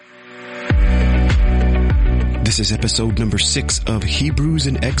This is episode number 6 of Hebrews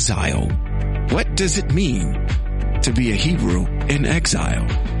in Exile. What does it mean to be a Hebrew in exile?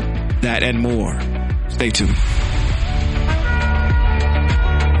 That and more. Stay tuned.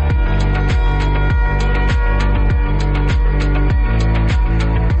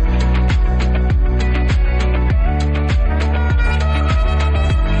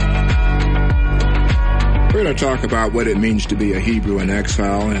 We're going to talk about what it means to be a Hebrew in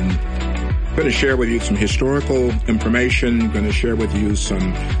exile, and I'm going to share with you some historical information. I'm going to share with you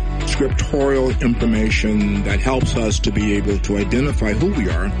some scriptorial information that helps us to be able to identify who we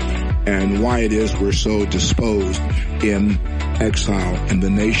are and why it is we're so disposed in exile and the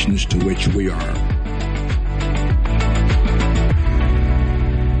nations to which we are.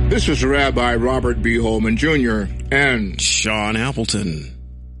 This is Rabbi Robert B. Holman Jr. and Sean Appleton.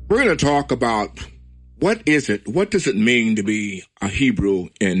 We're going to talk about what does it mean to be a Hebrew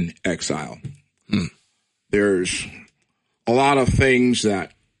in exile? There's a lot of things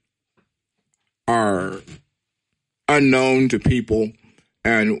that are unknown to people,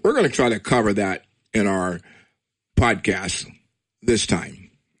 and we're going to try to cover that in our podcast this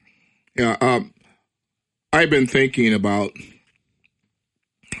time. I've been thinking about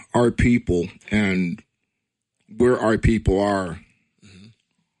our people and where our people are.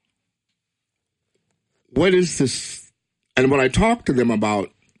 What is this? And when I talk to them about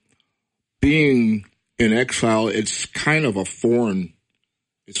being in exile, it's kind of it's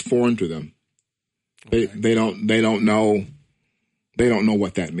foreign to them. Okay. They don't know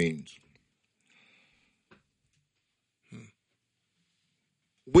what that means.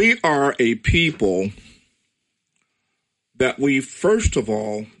 We are a people that we first of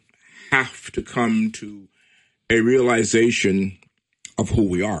all have to come to a realization of who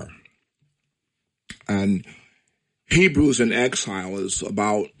we are. And Hebrews in exile is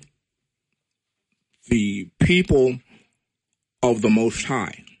about the people of the Most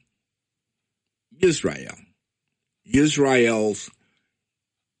High, Israel's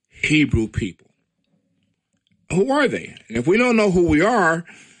Hebrew people. Who are they? And if we don't know who we are,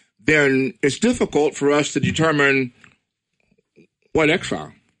 then it's difficult for us to determine what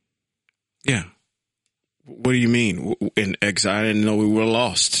exile. Yeah. What do you mean? In exile, I didn't know we were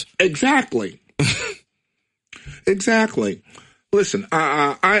lost. Exactly. Exactly. Listen,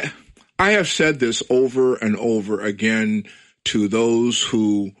 I have said this over and over again to those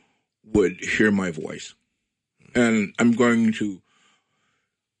who would hear my voice. And I'm going to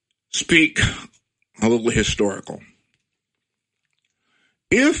speak a little historical.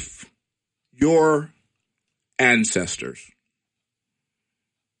 If your ancestors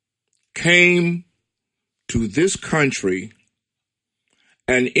came to this country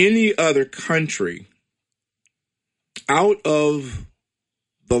and any other country out of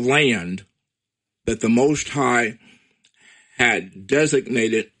the land that the Most High had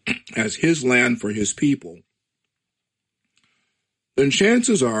designated as his land for his people, then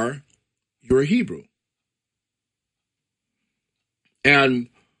chances are you're a Hebrew. And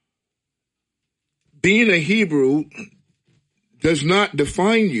being a Hebrew does not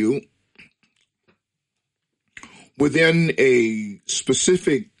define you within a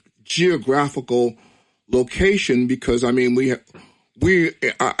specific geographical location, because I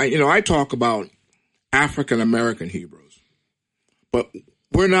talk about African American Hebrews, but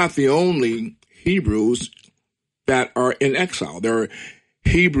we're not the only Hebrews that are in exile. There are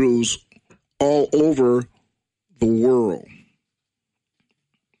Hebrews all over the world.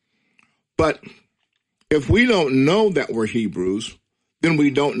 But if we don't know that we're Hebrews, then we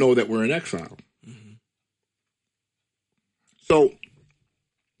don't know that we're in exile. Mm-hmm. So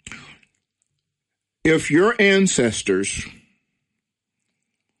if your ancestors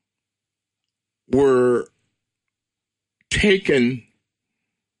were taken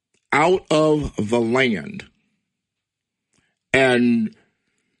out of the land and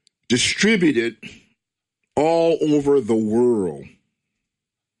distributed all over the world,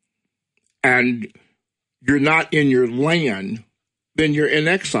 and you're not in your land, then you're in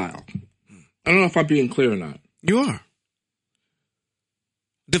exile. I don't know if I'm being clear or not. You are.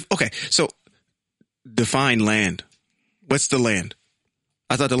 Okay, so define land. What's the land?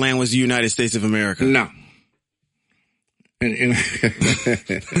 I thought the land was the United States of America. No. And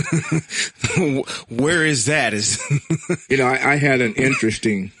where is that? I had an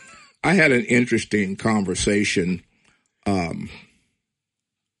interesting conversation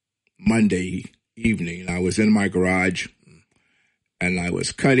Monday evening. I was in my garage and I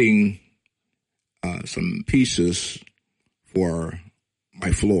was cutting some pieces for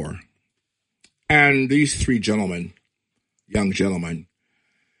my floor. And these three young gentlemen,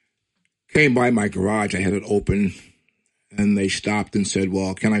 came by my garage. I had it open, and they stopped and said,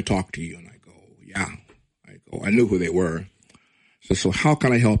 "Well, can I talk to you?" And I go, "Yeah." I knew who they were. So how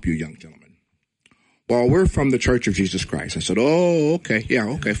can I help you, young gentlemen? "Well, we're from the Church of Jesus Christ." I said, "Oh, okay. Yeah,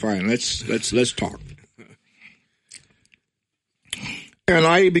 okay, fine. Let's talk." And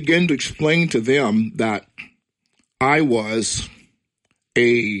I began to explain to them that I was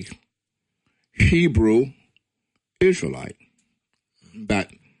a Hebrew Israelite,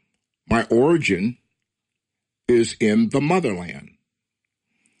 that my origin is in the motherland.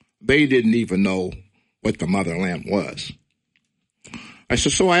 They didn't even know what the motherland was. I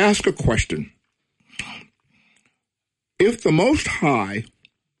said, so I asked a question. If the Most High,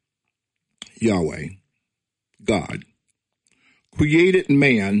 Yahweh, God, created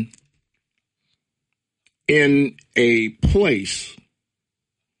man in a place,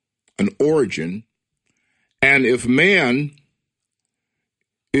 an origin, and if man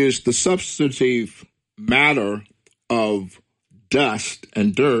is the substantive matter of dust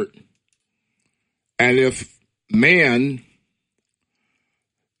and dirt, and if man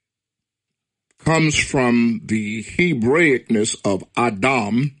comes from the Hebraicness of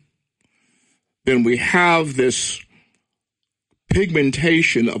Adam, then we have this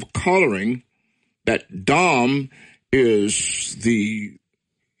pigmentation of coloring that dam is the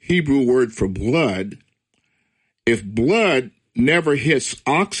Hebrew word for blood. If blood never hits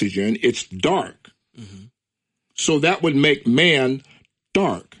oxygen, it's dark. Mm-hmm. So that would make man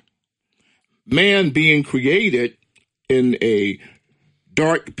dark. Man being created in a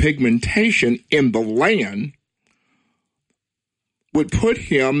dark pigmentation in the land would put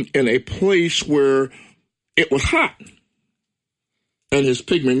him in a place where it was hot. And his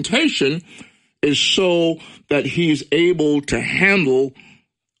pigmentation is so that he's able to handle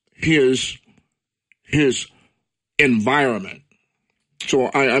his environment. So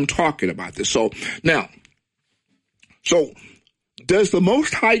I'm talking about this. So now, does the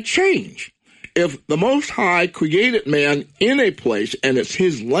Most High change? If the Most High created man in a place and it's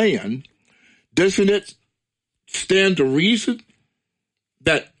his land, doesn't it stand to reason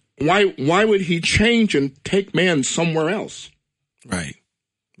that why would he change and take man somewhere else? Right.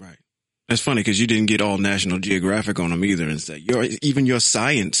 That's funny because you didn't get all National Geographic on them either, and say even your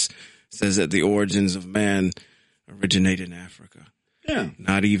science says that the origins of man originate in Africa. Yeah.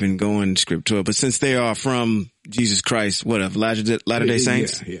 Not even going scriptural, but since they are from Jesus Christ, of Latter-day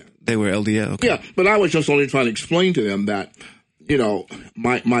Saints? Yeah. They were LDL. Okay. Yeah, but I was just only trying to explain to them that,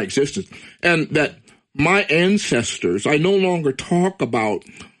 my existence, and that my ancestors, I no longer talk about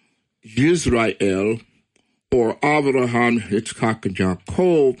Yisrael or Abraham, Yitzchak, and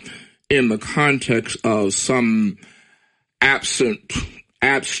Yaakov in the context of some abstract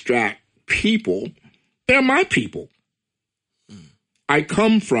people. They're my people. I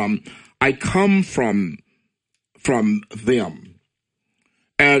come from them.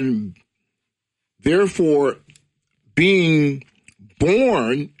 And therefore, being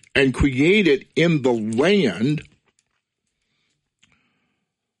born and created in the land,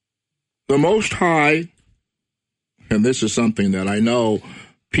 the Most High, and this is something that I know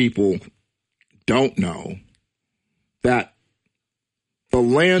people don't know, that the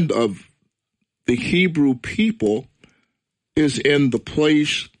land of the Hebrew people is in the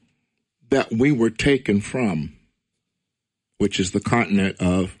place that we were taken from, which is the continent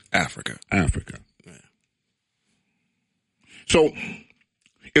of Africa. Yeah. So,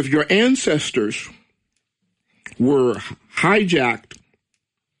 if your ancestors were hijacked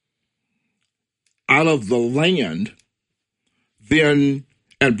out of the land, then,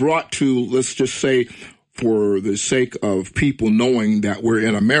 and brought to, let's just say, for the sake of people knowing that we're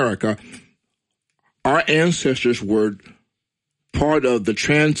in America, our ancestors were part of the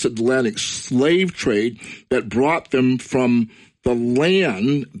transatlantic slave trade that brought them from the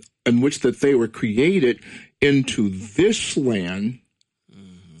land in which that they were created into this land.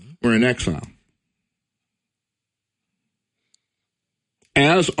 Mm-hmm. We're in exile.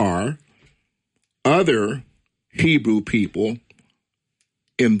 As are other Hebrew people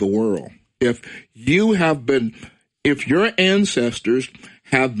in the world. If your ancestors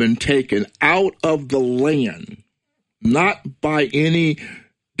have been taken out of the land, not by any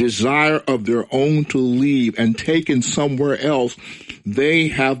desire of their own to leave and taken somewhere else, they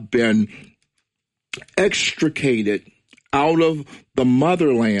have been extricated out of the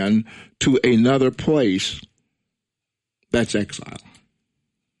motherland to another place. That's exile.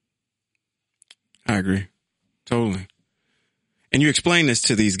 I agree. Totally. And you explain this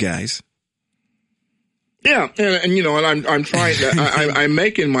to these guys. Yeah, and I'm trying to, I'm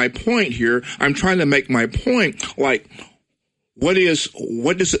making my point here. I'm trying to make my point, like, what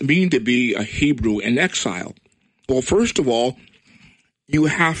does it mean to be a Hebrew in exile? Well, first of all, you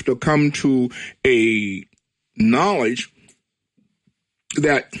have to come to a knowledge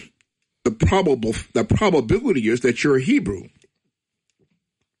that the probability is that you're a Hebrew.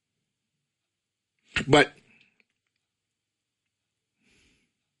 But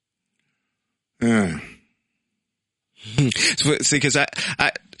see, because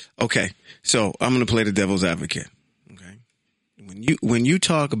okay, so I'm going to play the devil's advocate. Okay, when you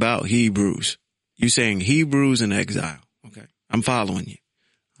talk about Hebrews, you're saying Hebrews in exile. Okay, I'm following you.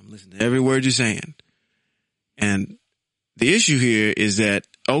 I'm listening to every word you're saying, and the issue here is that,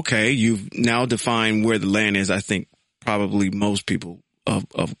 okay, you've now defined where the land is. I think probably most people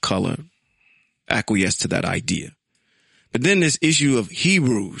of color acquiesce to that idea. But then this issue of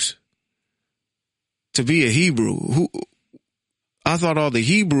Hebrews. To be a Hebrew, I thought all the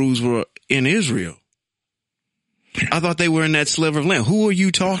Hebrews were in Israel. I thought they were in that sliver of land. Who are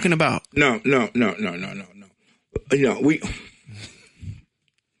you talking about? No. You know,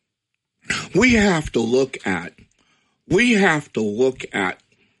 we have to look at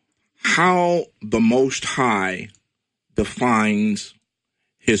how the Most High defines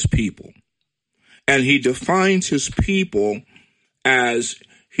his people. And he defines his people as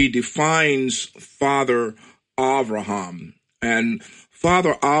he defines Father Abraham. And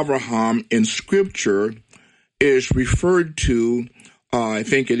Father Abraham in Scripture is referred to, I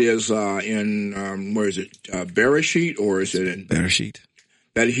think it is in, where is it, Bereshit, or is it in? Bereshit.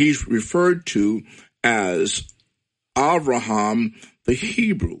 That he's referred to as Abraham the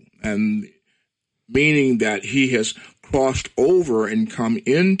Hebrew, and meaning that he has crossed over and come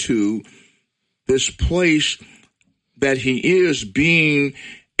into this place that he is being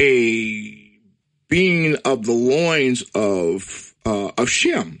a being of the loins of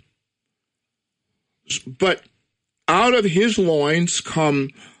Shem. But out of his loins come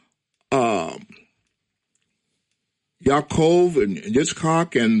Yaakov and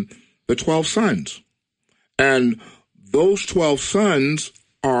Yitzchak and the 12 sons. And those 12 sons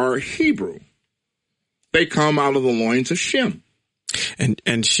are Hebrew. They come out of the loins of Shem.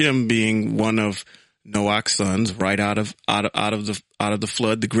 And Shem being one of Noah's sons, right out of the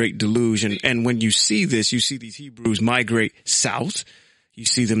flood, the great deluge. And when you see this, you see these Hebrews migrate south. You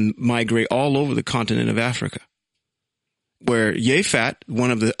see them migrate all over the continent of Africa, where Japhet,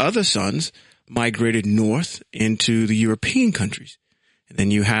 one of the other sons, migrated north into the European countries. And then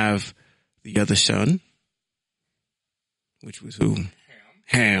you have the other son, which was who?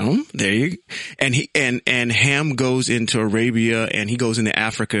 Ham. There you go. And Ham goes into Arabia, and he goes into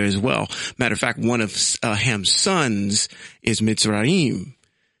Africa as well. Matter of fact, one of Ham's sons is Mitzrayim.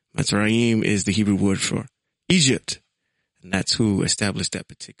 Mitzrayim is the Hebrew word for Egypt. And that's who established that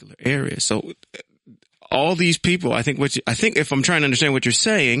particular area. So all these people, I think if I'm trying to understand what you're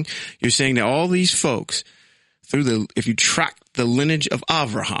saying that all these folks if you track the lineage of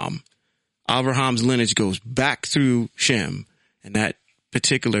Abraham's lineage goes back through Shem, and that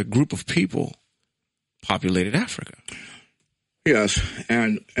particular group of people populated Africa. Yes,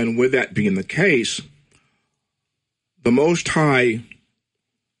 and with that being the case, the Most High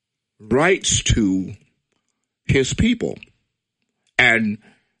writes to his people, and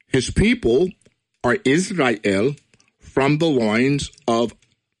his people are Israel from the loins of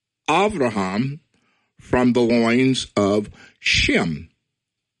Abraham, from the loins of Shem.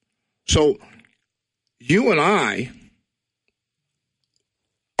 So you and I,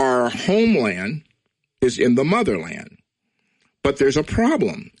 our homeland is in the motherland. But there's a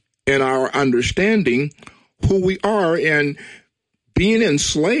problem in our understanding who we are and being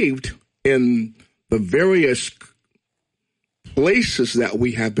enslaved in the various places that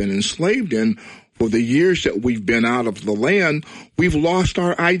we have been enslaved in for the years that we've been out of the land. We've lost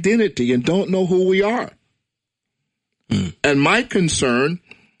our identity and don't know who we are. And my concern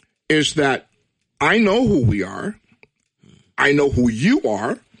is that I know who we are. I know who you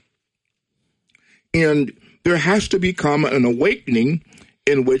are. And there has to become an awakening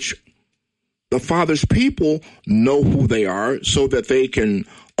in which the Father's people know who they are so that they can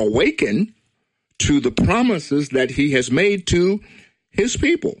awaken to the promises that he has made to his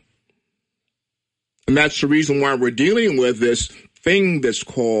people. And that's the reason why we're dealing with this thing that's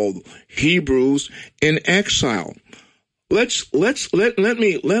called Hebrews in exile. Let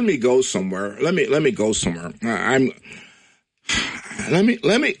me go somewhere. Let me go somewhere.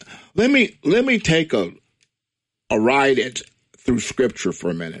 Let me take a ride through Scripture for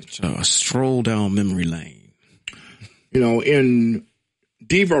a minute. So a stroll down memory lane. In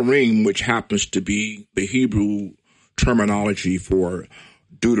Devarim, which happens to be the Hebrew terminology for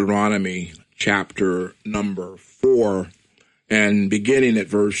Deuteronomy chapter number 4 And beginning at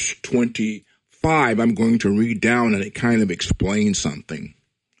verse 25, I'm going to read down, and it kind of explains something.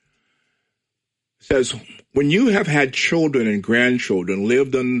 It says, when you have had children and grandchildren,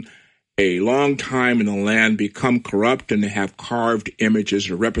 lived in a long time in the land, become corrupt, and have carved images,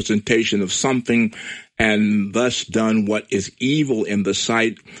 a representation of something, and thus done what is evil in the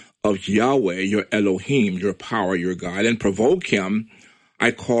sight of Yahweh, your Elohim, your power, your God, and provoke him, I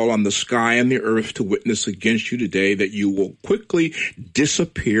call on the sky and the earth to witness against you today that you will quickly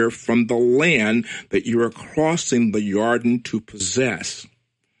disappear from the land that you are crossing the Jordan to possess.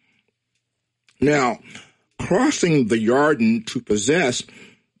 Now, crossing the Jordan to possess,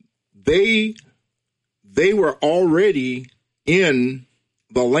 they were already in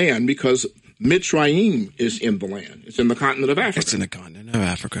the land because Mitzrayim is in the land. It's in the continent of Africa. It's in the continent of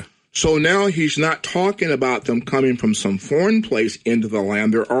Africa. So now he's not talking about them coming from some foreign place into the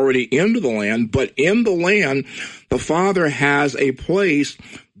land. They're already into the land, but in the land, the Father has a place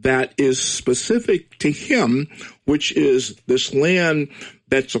that is specific to him, which is this land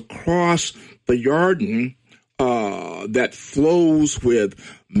that's across the Jordan, that flows with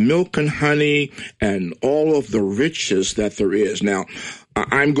milk and honey and all of the riches that there is. Now,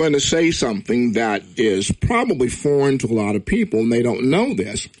 I'm going to say something that is probably foreign to a lot of people, and they don't know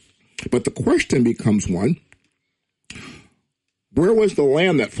this. But the question becomes one, where was the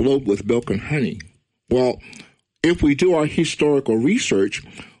land that flowed with milk and honey? Well, if we do our historical research,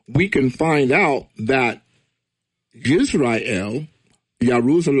 we can find out that Israel,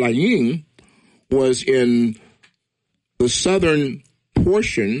 Jerusalem, was in the southern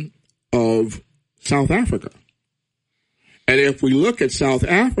portion of South Africa. And if we look at South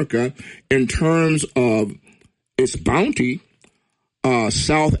Africa in terms of its bounty,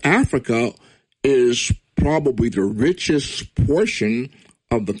 South Africa is probably the richest portion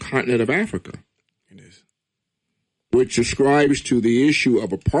of the continent of Africa. It is. Which ascribes to the issue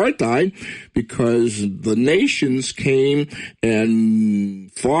of apartheid, because the nations came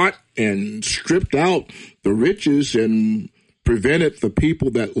and fought and stripped out the riches and prevented the people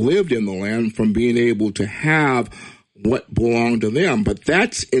that lived in the land from being able to have what belonged to them. But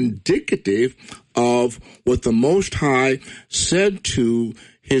that's indicative of what the Most High said to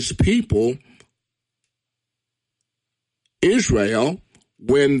his people, Israel,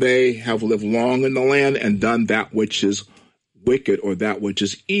 when they have lived long in the land and done that which is wicked or that which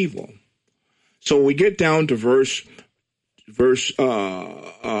is evil. So we get down to verse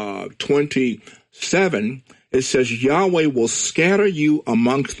 27. It says, Yahweh will scatter you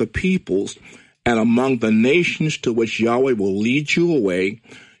amongst the peoples and among the nations to which Yahweh will lead you away.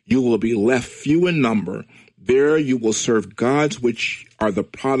 You will be left few in number. There you will serve gods which are the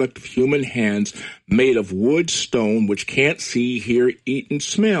product of human hands, made of wood, stone, which can't see, hear, eat, and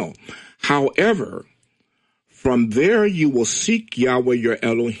smell. However, from there you will seek Yahweh your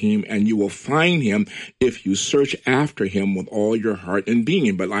Elohim, and you will find him if you search after him with all your heart and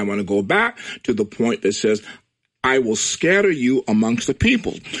being. But I want to go back to the point that says, I will scatter you amongst the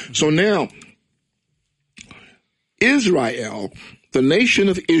people. So now, Israel, the nation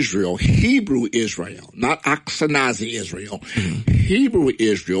of Israel, Hebrew Israel, not Ashkenazi Israel, Hebrew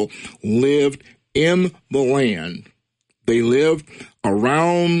Israel lived in the land. They lived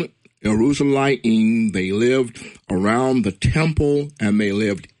around Jerusalem, they lived around the temple, and they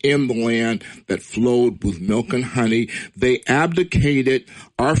lived in the land that flowed with milk and honey. They abdicated,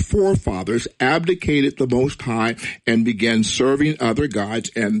 our forefathers abdicated the Most High and began serving other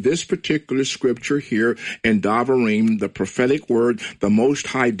gods. And this particular scripture here in Davarim, the prophetic word, the Most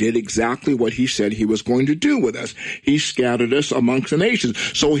High did exactly what he said he was going to do with us. He scattered us amongst the nations.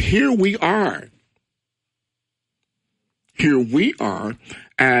 So here we are. Here we are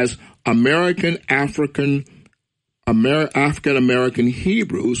as African American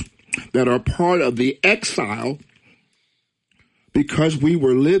Hebrews that are part of the exile because we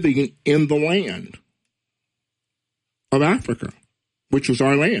were living in the land of Africa, which was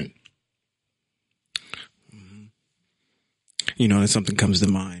our land. You know, something comes to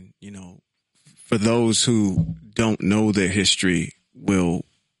mind, you know, for those who don't know their history will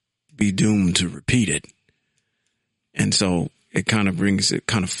be doomed to repeat it. And so it kind of brings it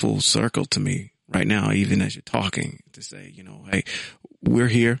kind of full circle to me right now, even as you're talking, to say, you know, hey, we're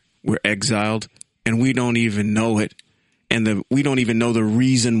here, we're exiled, and we don't even know it. And we don't even know the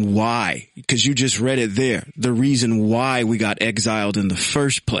reason why, because you just read it there, the reason why we got exiled in the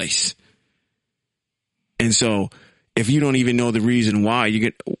first place. And so if you don't even know the reason why,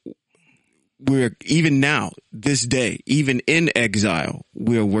 we're even now, this day, even in exile,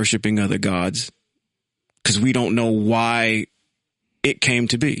 we're worshiping other gods because we don't know why it came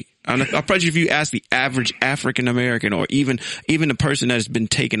to be. I bet you if you ask the average African American or even the person that has been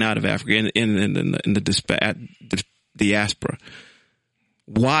taken out of Africa in the diaspora,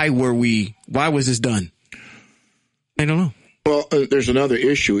 why was this done? I don't know. Well, there's another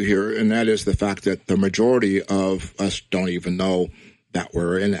issue here, and that is the fact that the majority of us don't even know that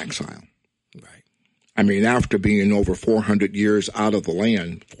we're in exile. Right. I mean, after being over 400 years out of the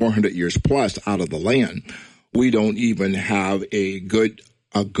land, 400 years plus out of the land, we don't even have a good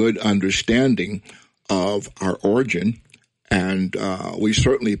understanding of our origin, and we've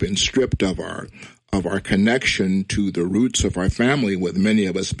certainly been stripped of our connection to the roots of our family, with many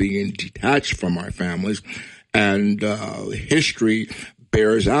of us being detached from our families. And history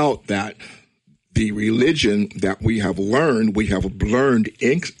bears out that the religion that we have learned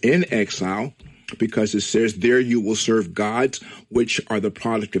in exile, because it says, there you will serve gods which are the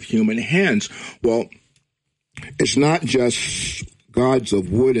product of human hands. Well, it's not just gods of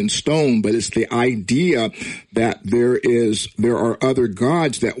wood and stone, but it's the idea that there are other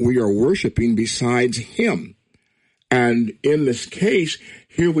gods that we are worshiping besides him. And in this case,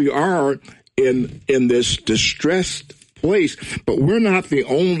 here we are in this distressed place, but we're not the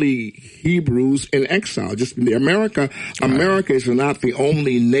only Hebrews in exile. Just America is not the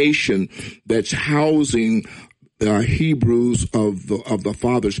only nation that's housing Hebrews of the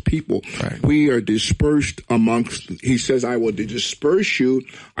Father's people. Right. We are dispersed amongst, he says, I will disperse you,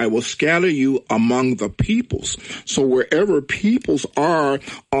 I will scatter you among the peoples. So wherever peoples are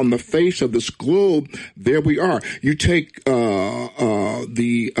on the face of this globe, there we are. You take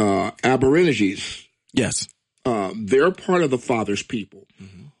the Aborigines. Yes. They're part of the Father's people.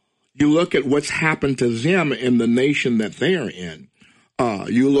 Mm-hmm. You look at what's happened to them in the nation that they are in.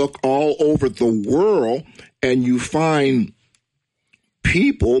 You look all over the world and you find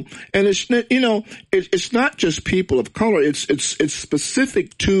people, and it's not just people of color. It's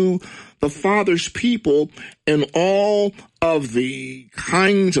specific to the Father's people and all of the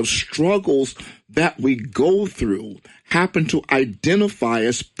kinds of struggles that we go through happen to identify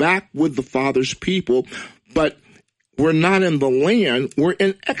us back with the Father's people, but we're not in the land. We're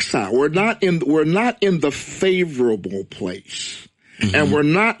in exile. We're not in the favorable place. Mm-hmm. And we're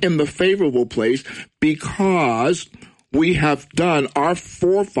not in the favorable place because we have done, our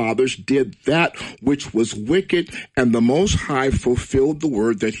forefathers did that which was wicked, and the Most High fulfilled the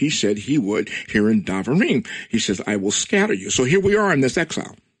word that he said he would here in Davarim. He says, I will scatter you. So here we are in this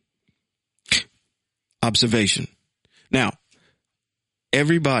exile. Observation. Now,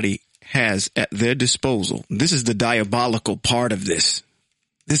 everybody has at their disposal, this is the diabolical part of this.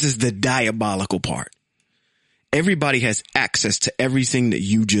 This is the diabolical part. Everybody has access to everything that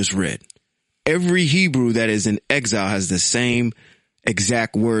you just read. Every Hebrew that is in exile has the same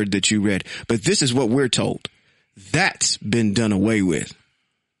exact word that you read. But this is what we're told. That's been done away with.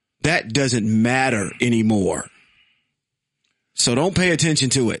 That doesn't matter anymore. So don't pay attention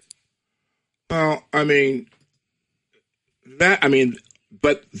to it. Well,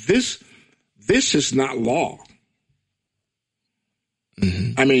 but this is not law.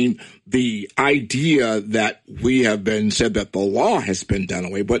 Mm-hmm. I mean, the idea that we have been said that the law has been done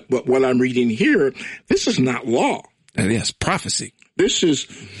away, but what I'm reading here, this is not law. Yes, prophecy. This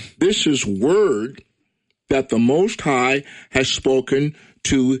is word that the Most High has spoken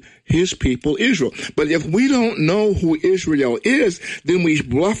to his people Israel. But if we don't know who Israel is, then we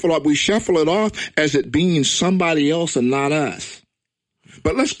shuffle it off as it being somebody else and not us.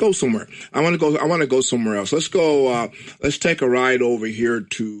 But let's go somewhere. I want to go somewhere else. Let's go, let's take a ride over here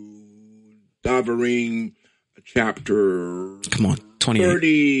to Davarim chapter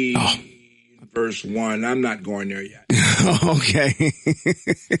 30, verse 1. I'm not going there yet. Okay.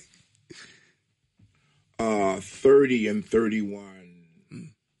 30 and 31.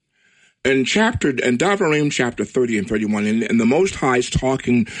 In Davarim chapter 30 and 31, and the Most High is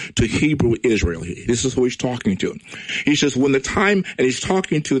talking to Hebrew Israel. This is who he's talking to. He says, when the time, and he's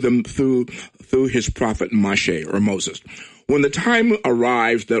talking to them through his prophet Moshe or Moses. When the time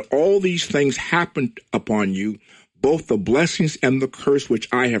arrives that all these things happen upon you, both the blessings and the curse which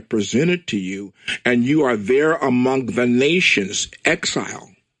I have presented to you, and you are there among the nations, exile,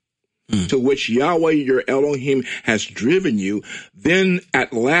 to which Yahweh your Elohim has driven you, then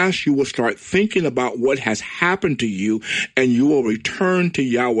at last you will start thinking about what has happened to you, and you will return to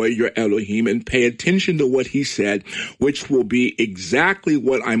Yahweh your Elohim and pay attention to what he said, which will be exactly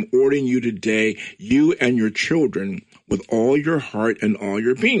what I'm ordering you today, you and your children, with all your heart and all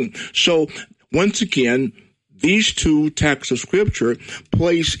your being. So once again, these two texts of scripture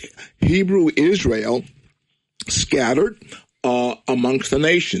place Hebrew Israel scattered amongst the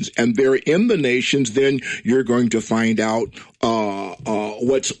nations, and they're in the nations, then you're going to find out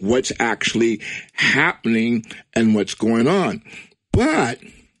what's actually happening and what's going on. But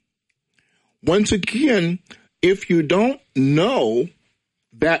once again, if you don't know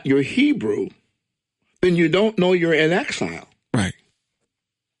that you're Hebrew, then you don't know you're in exile. Right.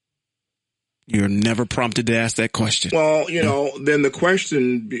 You're never prompted to ask that question. Well, then the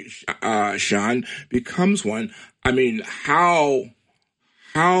question, Sean, becomes one. I mean, how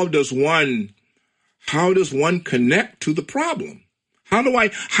does one connect to the problem? How do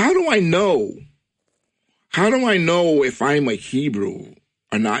I know if I'm a Hebrew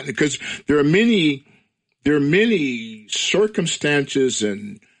or not? Because there are many circumstances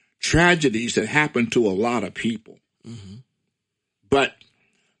and tragedies that happen to a lot of people. Mm-hmm. But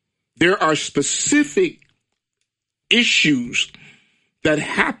there are specific issues that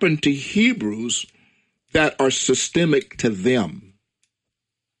happen to Hebrews that are systemic to them.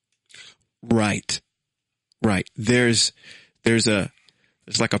 Right. There's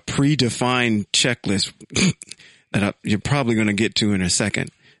like a predefined checklist that you're probably going to get to in a second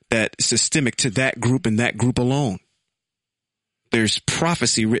that's systemic to that group and that group alone. There's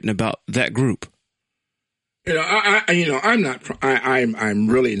prophecy written about that group. I'm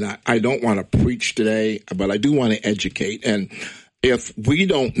really not. I don't want to preach today, but I do want to educate. And if we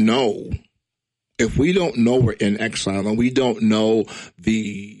don't know we're in exile and we don't know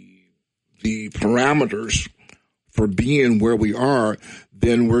the parameters for being where we are,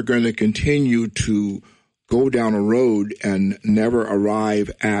 then we're going to continue to go down a road and never arrive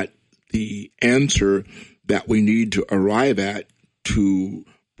at the answer that we need to arrive at to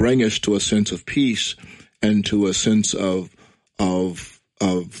bring us to a sense of peace and to a sense of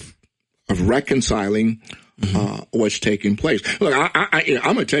reconciling what's taking place. Look, I'm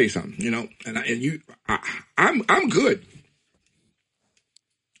going to tell you something, I'm good.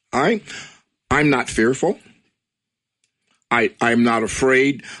 I'm not fearful. I'm not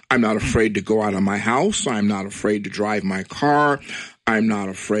afraid. I'm not afraid to go out of my house. I'm not afraid to drive my car. I'm not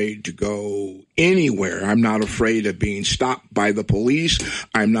afraid to go anywhere. I'm not afraid of being stopped by the police.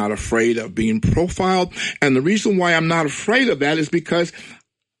 I'm not afraid of being profiled. And the reason why I'm not afraid of that is because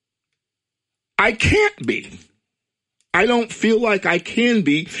I can't be. I don't feel like I can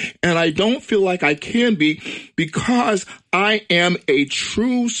be, and I don't feel like I can be because I am a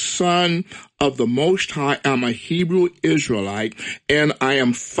true son of the Most High. I'm a Hebrew Israelite, and I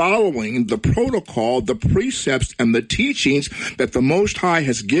am following the protocol, the precepts, and the teachings that the Most High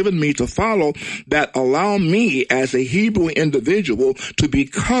has given me to follow that allow me as a Hebrew individual to be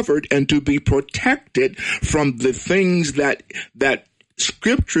covered and to be protected from the things that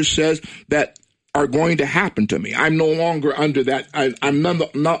Scripture says that are going to happen to me. I'm no longer under that. I'm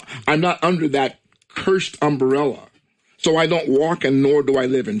not under that cursed umbrella. So I don't walk and nor do I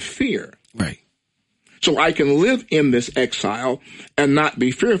live in fear. Right. So I can live in this exile and not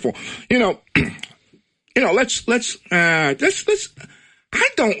be fearful. Let's. I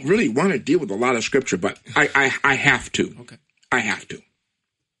don't really want to deal with a lot of scripture, but I have to. Okay. I have to.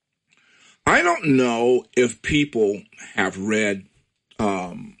 I don't know if people have read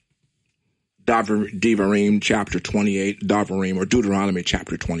Devarim chapter 28, Devarim or Deuteronomy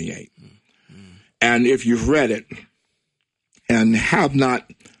chapter 28. Mm-hmm. And if you've read it and have not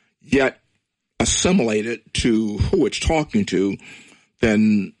yet assimilated to who it's talking to,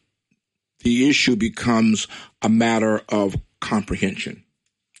 then the issue becomes a matter of comprehension.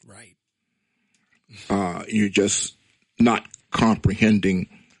 Right. You're just not comprehending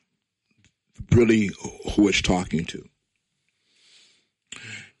really who it's talking to.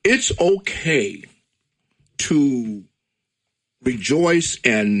 It's okay to rejoice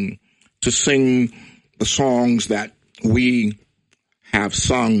and to sing the songs that we have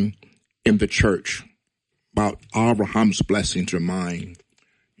sung in the church about Abraham's blessings are mine.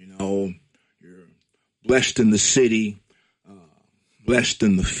 You're blessed in the city, blessed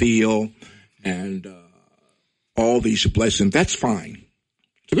in the field, and all these blessings. That's fine.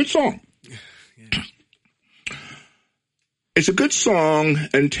 It's a good song. Yeah. It's a good song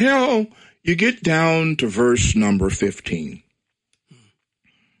until you get down to verse number 15.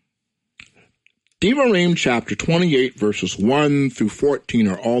 Devarim chapter 28 verses 1 through 14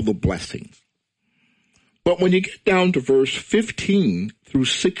 are all the blessings. But when you get down to verse 15 through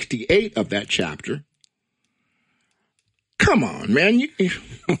 68 of that chapter, come on, man.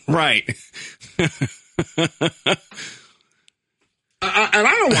 Right. And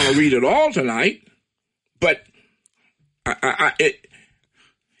I don't want to read it all tonight, but it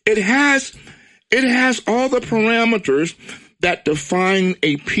has all the parameters that define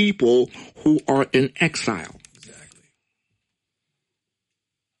a people who are in exile. Exactly.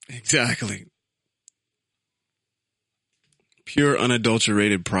 Exactly. Pure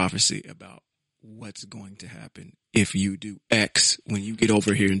unadulterated prophecy about what's going to happen if you do X when you get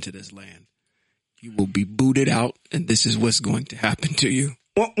over here into this land. You will be booted out, and this is what's going to happen to you.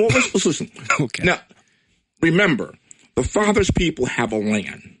 Well, let's listen. Okay. Now, remember, the Father's people have a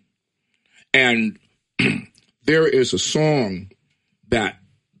land. And there is a song that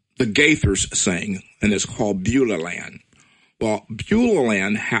the Gaithers sang, and it's called Beulah Land. Well, Beulah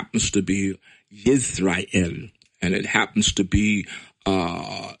Land happens to be Israel, and it happens to be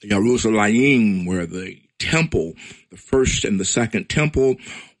Jerusalem, where the temple, the first and the second temple,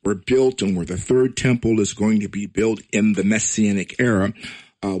 were built, and where the third temple is going to be built in the Messianic era,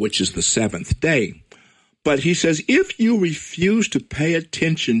 which is the seventh day. But he says, if you refuse to pay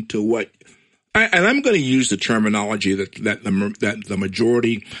attention to what, and I'm going to use the terminology that the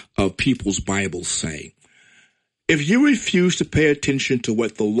majority of people's Bibles say. If you refuse to pay attention to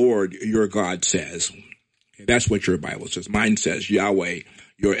what the Lord, your God, says, that's what your Bible says. Mine says Yahweh,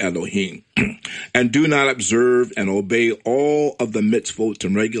 your Elohim, and do not observe and obey all of the mitzvot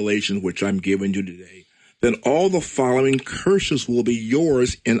and regulations which I'm giving you today, then all the following curses will be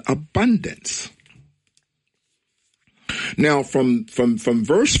yours in abundance. Now, from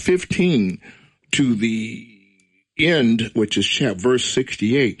verse 15 to the end, which is verse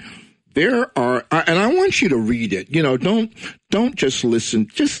 68, there are, and I want you to read it. You know, don't just listen.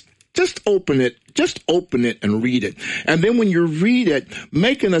 Just open it. Just open it and read it. And then when you read it,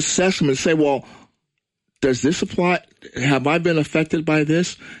 make an assessment. Say, well, does this apply? Have I been affected by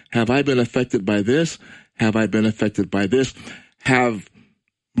this? Have I been affected by this? Have I been affected by this? Have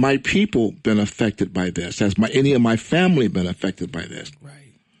my people been affected by this? Has any of my family been affected by this?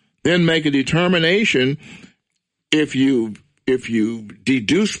 Right. Then make a determination. If you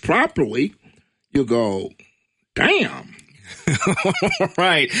deduce properly, you go, damn.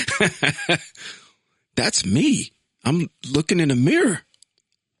 Right. That's me. I'm looking in the mirror.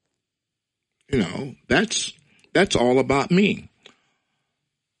 You know, that's all about me.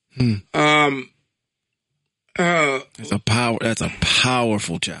 That's a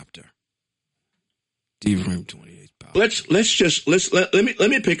powerful chapter. Deuteronomy 28. Let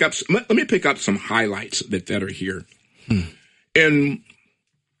me pick up some highlights that are here. In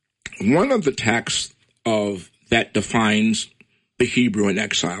one of the texts that defines the Hebrew in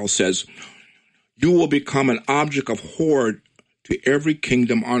exile says, you will become an object of horror to every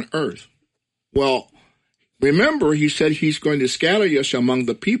kingdom on earth. Well, remember, he said he's going to scatter you among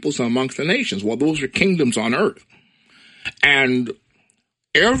the peoples and amongst the nations. Well, those are kingdoms on earth. And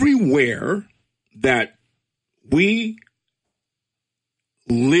everywhere that we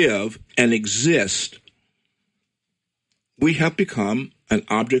live and exist, we have become an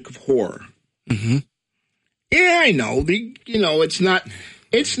object of horror. Mm-hmm. Yeah, I know.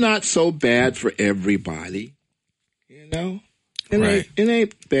 It's not so bad for everybody. You know? It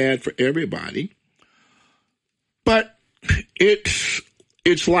ain't bad for everybody. But it's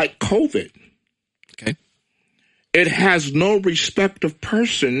like COVID. Okay. It has no respect of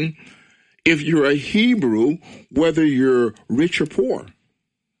person if you're a Hebrew, whether you're rich or poor.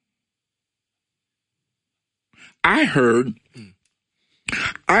 I heard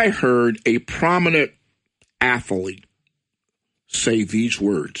a prominent athlete say these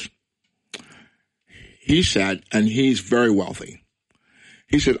words. He said, and he's very wealthy.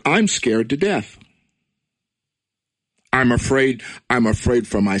 He said, I'm scared to death. I'm afraid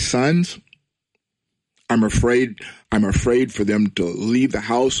for my sons. I'm afraid for them to leave the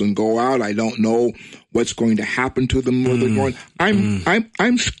house and go out. I don't know what's going to happen to them where they're going.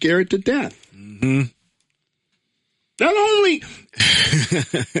 I'm scared to death. Mm-hmm. Not only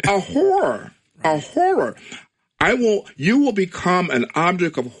a horror. You will become an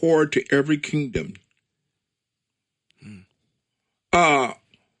object of horror to every kingdom.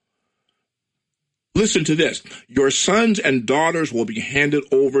 Listen to this. Your sons and daughters will be handed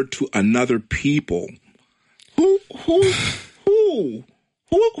over to another people. Who's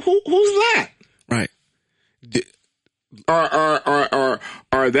that? Right. Is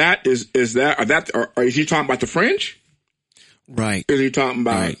he talking about the French? Right. Is he talking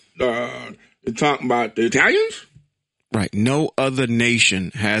about the Italians? Right. No other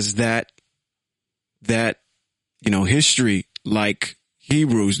nation has that history like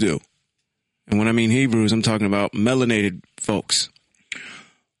Hebrews do. And when I mean Hebrews, I'm talking about melanated folks.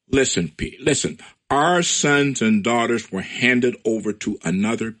 Listen, Pete, listen. Our sons and daughters were handed over to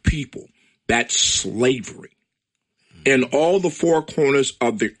another people. That's slavery. In all the four corners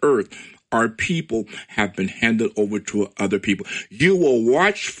of the earth, our people have been handed over to other people. You will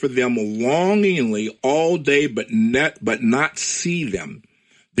watch for them longingly all day, but not see them.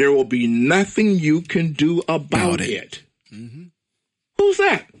 there will be nothing you can do about it. Mm-hmm. Who's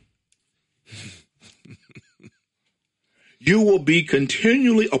that? You will be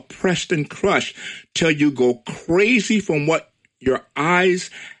continually oppressed and crushed till you go crazy from what your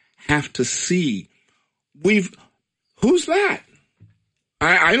eyes have to see. Who's that?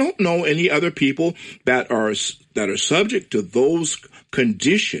 I don't know any other people that are subject to those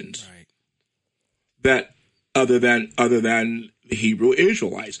conditions, right, that other than the Hebrew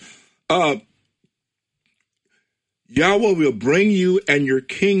Israelites. Yahweh will bring you and your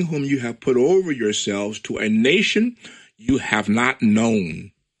king whom you have put over yourselves to a nation you have not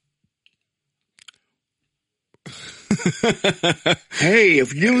known. Hey,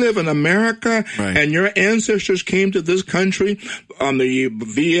 if you live in America, right, and your ancestors came to this country via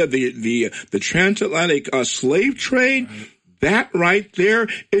the transatlantic slave trade, right, that right there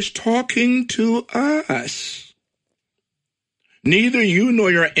is talking to us. Neither you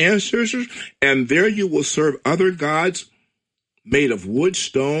nor your ancestors, and there you will serve other gods made of wood,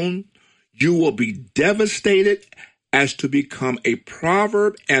 stone. You will be devastated as to become a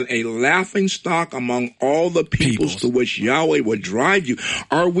proverb and a laughingstock among all the peoples to which Yahweh would drive you.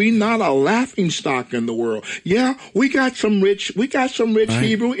 Are we not a laughingstock in the world? Yeah, we got some rich right,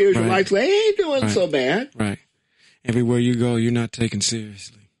 Hebrew Israelites. Right. They ain't doing so bad. Right. Everywhere you go, you're not taken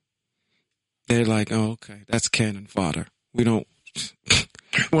seriously. They're like, oh, okay, that's cannon fodder. We don't,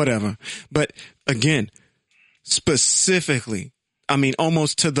 whatever. But again, specifically, I mean,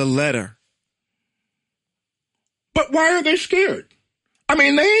 almost to the letter. But why are they scared? I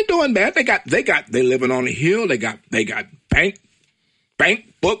mean, they ain't doing bad. They living on a hill. They got bank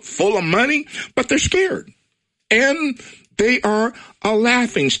book full of money, but they're scared. And they are a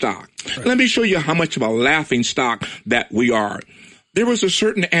laughingstock. Right. Let me show you how much of a laughingstock that we are. There was a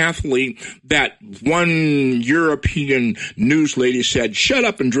certain athlete that one European news lady said, shut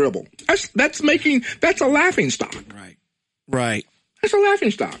up and dribble. That's a laughingstock. Right. Right. That's a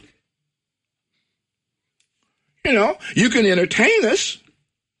laughingstock. You know, you can entertain us,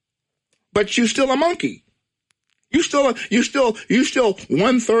 but you're still a monkey. You still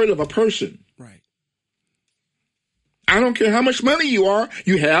 1/3 of a person. Right. I don't care how much money you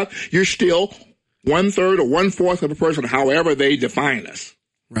have, you're still 1/3 or 1/4 of a person, however they define us.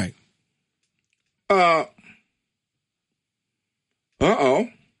 Right.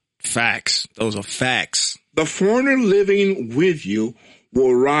 Facts. Those are facts. The foreigner living with you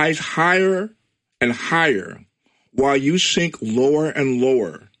will rise higher and higher, while you sink lower and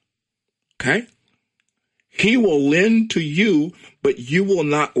lower. Okay? He will lend to you, but you will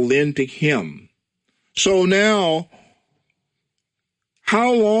not lend to him. So now,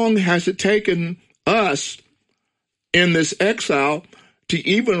 how long has it taken us in this exile to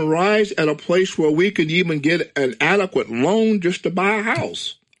even rise at a place where we could even get an adequate loan just to buy a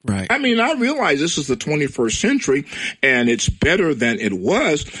house? Right. I mean, I realize this is the 21st century and it's better than it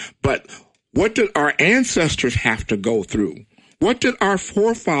was, but what did our ancestors have to go through? What did our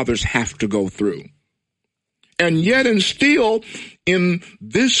forefathers have to go through? And yet and still, in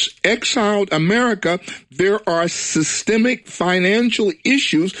this exiled America, there are systemic financial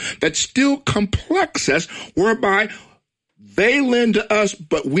issues that still complex us, whereby they lend to us,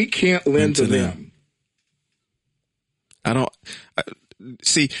 but we can't lend to them.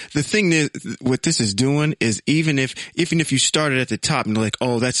 See, the thing is, what this is doing is even if you started at the top and like,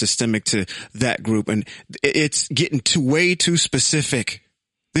 oh, that's systemic to that group, and it's getting way too specific.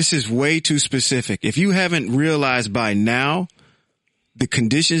 This is way too specific. If you haven't realized by now, the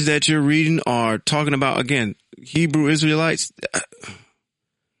conditions that you're reading are talking about, again, Hebrew Israelites.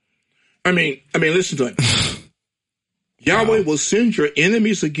 I mean, listen to it. Yahweh will send your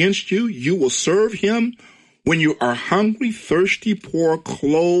enemies against you. You will serve him. When you are hungry, thirsty, poor,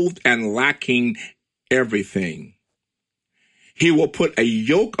 clothed, and lacking everything. He will put a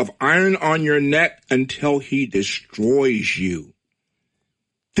yoke of iron on your neck until he destroys you.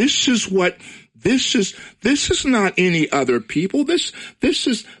 This is not any other people. This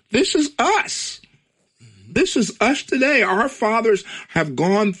is us. This is us today. Our fathers and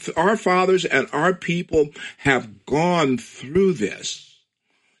our people have gone through this.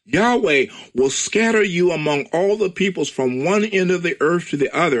 Yahweh will scatter you among all the peoples from one end of the earth to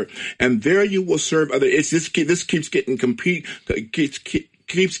the other, and there you will serve others. This keeps getting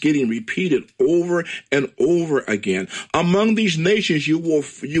repeated over and over again. Among these nations you will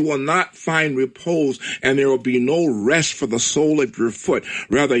not find repose, and there will be no rest for the sole of your foot.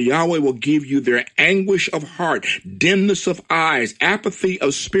 Rather, Yahweh will give you their anguish of heart, dimness of eyes, apathy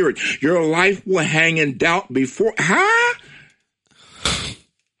of spirit. Your life will hang in doubt before.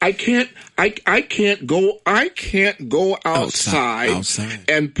 I can't go outside.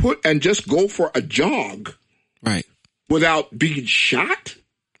 and just go for a jog. Right. Without being shot.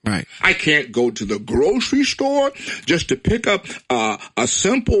 Right. I can't go to the grocery store just to pick up a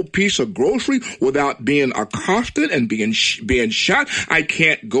simple piece of grocery without being accosted and being shot. I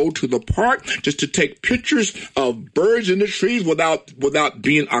can't go to the park just to take pictures of birds in the trees without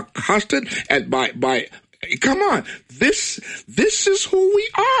being accosted and by come on. This is who we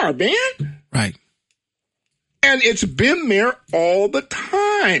are, man. Right. And it's been there all the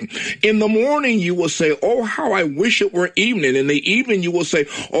time. In the morning, you will say, oh, how I wish it were evening. In the evening, you will say,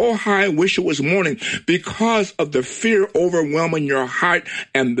 oh, how I wish it was morning, because of the fear overwhelming your heart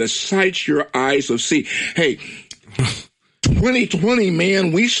and the sights your eyes will see. Hey, 2020,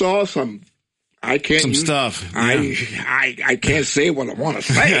 man, we saw some stuff. I can't say what I want to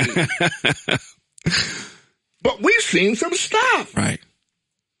say. But we've seen some stuff. Right.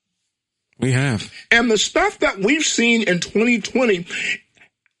 We have. And the stuff that we've seen in 2020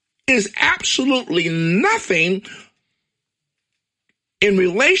 is absolutely nothing in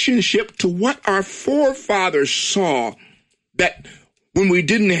relationship to what our forefathers saw that when we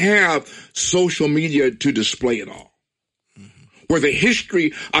didn't have social media to display it all. Where the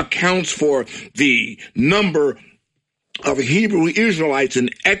history accounts for the number of Hebrew Israelites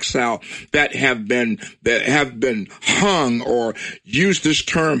in exile that have been hung, or use this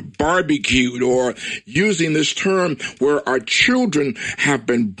term barbecued, or using this term where our children have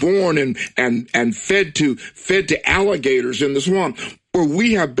been born and fed to alligators in the swamp, where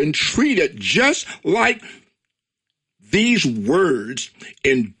we have been treated just like these words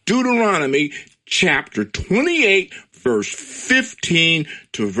in Deuteronomy chapter 28, verse 15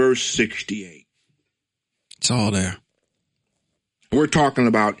 to verse 68. It's all there. We're talking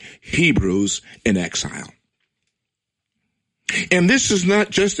about Hebrews in exile. And this is not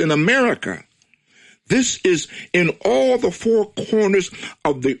just in America. This is in all the four corners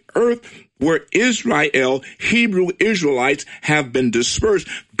of the earth where Israel, Hebrew Israelites, have been dispersed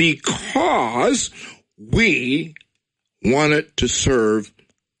because we wanted to serve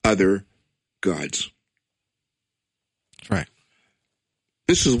other gods. That's right.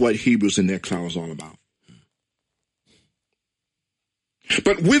 This is what Hebrews in exile is all about.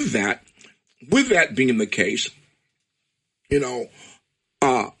 But with that being the case, we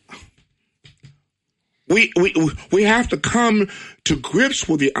have to come to grips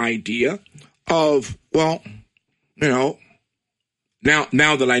with the idea of, well, now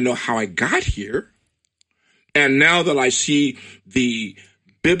that I know how I got here, and now that I see the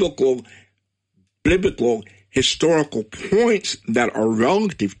biblical historical points that are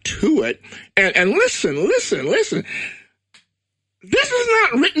relative to it, and listen. This is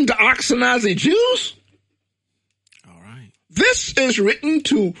not written to Ashkenazi Jews. All right. This is written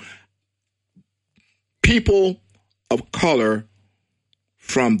to people of color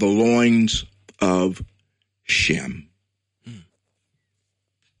from the loins of Shem. We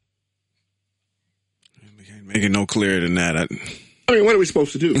can't make it no clearer than that. I mean, what are we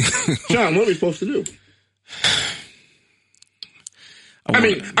supposed to do? John, what are we supposed to do?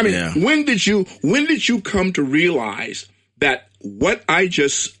 Yeah. When did you come to realize that what I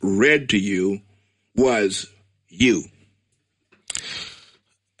just read to you was you?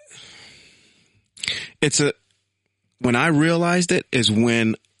 When I realized it is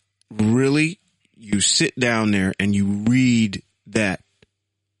when really you sit down there and you read that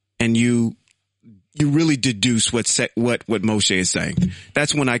and you really deduce what Moshe is saying.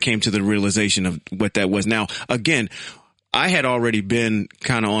 That's when I came to the realization of what that was. Now, again, I had already been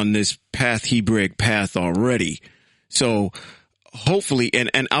kind of on this Hebraic path already. So hopefully,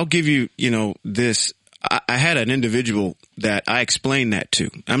 and I'll give you, this, I had an individual that I explained that to.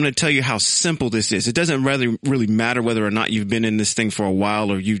 I'm going to tell you how simple this is. It doesn't really matter whether or not you've been in this thing for a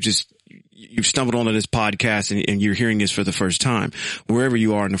while or you've stumbled onto this podcast and you're hearing this for the first time, wherever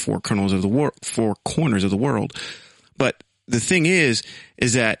you are in the four corners of the world. But the thing is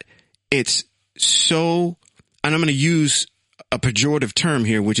that it's so, and I'm going to use a pejorative term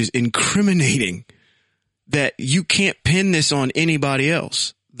here, which is incriminating, that you can't pin this on anybody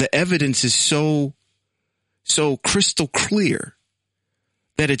else. The evidence is so crystal clear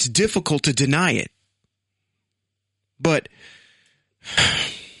that it's difficult to deny it. But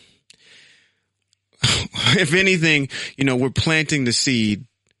if anything, we're planting the seed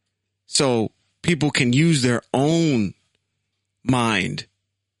so people can use their own mind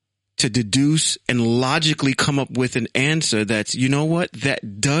to deduce and logically come up with an answer that's, that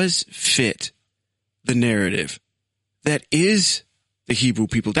does fit the narrative. That is the Hebrew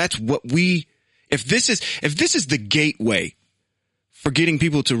people. That's what if this is the gateway for getting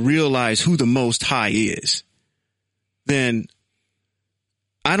people to realize who the Most High is, then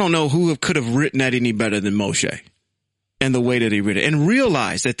I don't know who could have written that any better than Moshe and the way that he read it, and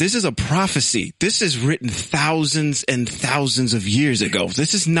realize that this is a prophecy. This is written thousands and thousands of years ago.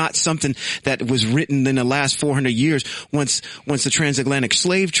 This is not something that was written in the last 400 years once the transatlantic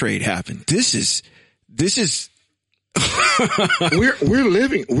slave trade happened. This is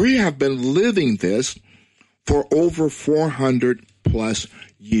we have been living this for over 400 plus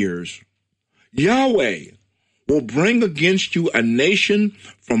years. Yahweh will bring against you a nation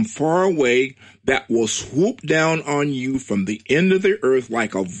from far away that will swoop down on you from the end of the earth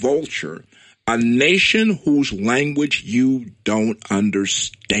like a vulture, a nation whose language you don't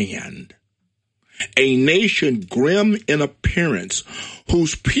understand. A nation grim in appearance,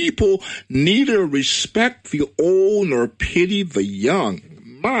 whose people neither respect the old nor pity the young.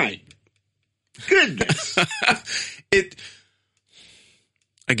 My goodness.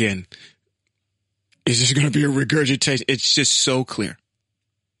 Again, is this going to be a regurgitation? It's just so clear.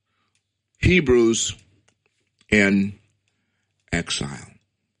 Hebrews in exile.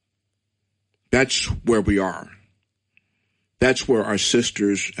 That's where we are. That's where our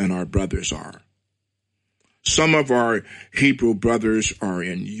sisters and our brothers are. Some of our Hebrew brothers are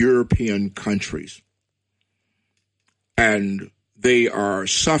in European countries, and they are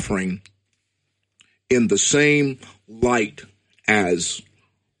suffering in the same light as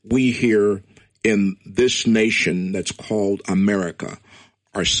we here in this nation that's called America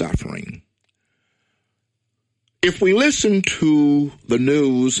are suffering. If we listen to the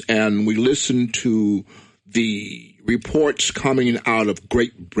news and we listen to the reports coming out of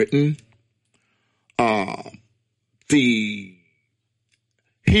Great Britain, the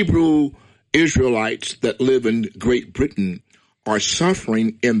Hebrew Israelites that live in Great Britain are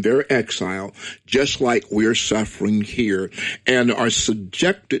suffering in their exile, just like we're suffering here, and are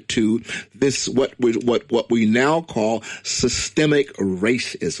subjected to this what we now call systemic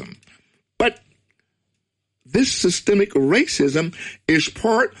racism. But this systemic racism is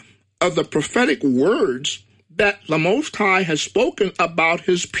part of the prophetic words that the Most High has spoken about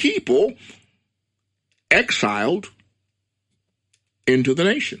his people exiled into the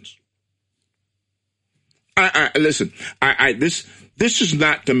nations. Listen, this is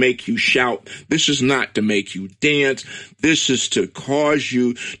not to make you shout. This is not to make you dance. This is to cause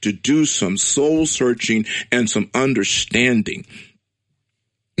you to do some soul searching and some understanding.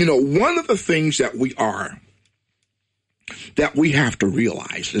 You know, one of the things that we have to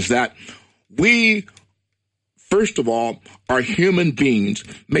realize is that we, first of all, are human beings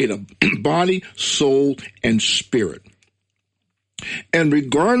made of body, soul, and spirit. And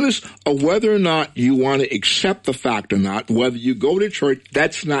regardless of whether or not you want to accept the fact or not, whether you go to church,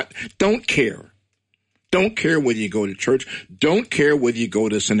 don't care. Don't care whether you go to church. Don't care whether you go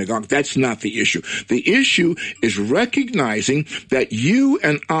to synagogue. That's not the issue. The issue is recognizing that you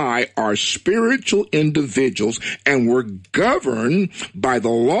and I are spiritual individuals and we're governed by the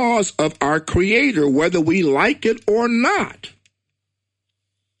laws of our Creator, whether we like it or not.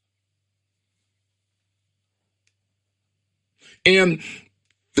 And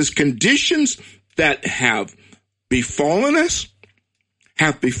the conditions that have befallen us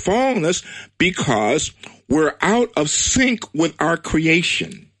because we're out of sync with our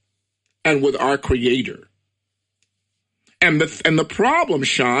creation and with our Creator. And the problem,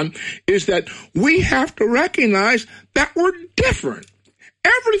 Sean, is that we have to recognize that we're different.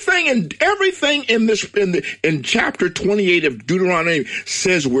 Everything in chapter 28 of Deuteronomy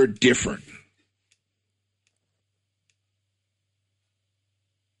says we're different.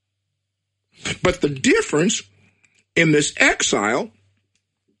 But the difference in this exile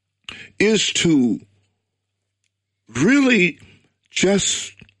is to really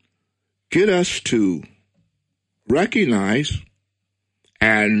just get us to recognize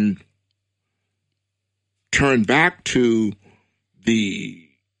and turn back to the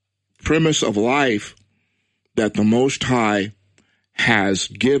premise of life that the Most High has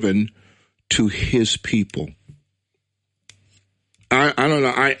given to his people. I don't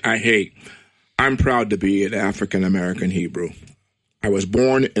know. I'm proud to be an African-American Hebrew. I was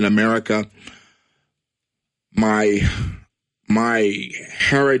born in America. My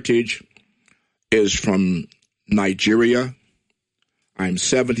heritage is from Nigeria. I'm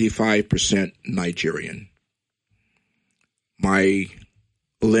 75% Nigerian. My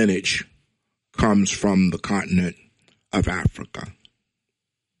lineage comes from the continent of Africa.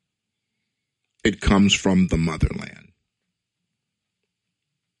 It comes from the motherland.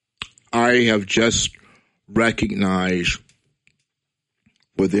 I have just recognized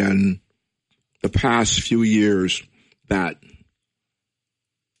within the past few years that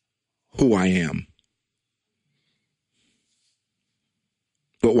who I am.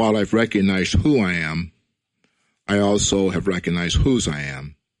 But while I've recognized who I am, I also have recognized whose I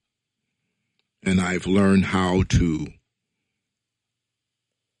am. And I've learned how to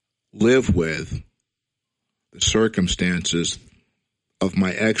live with the circumstances of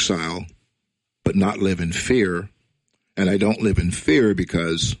my exile, but not live in fear. And I don't live in fear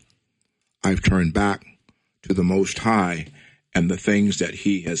because I've turned back to the Most High and the things that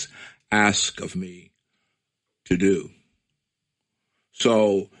He has asked of me to do.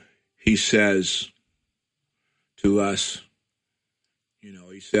 So He says to us,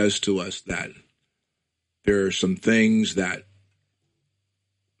 He says to us that there are some things that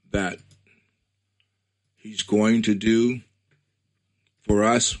He's going to do for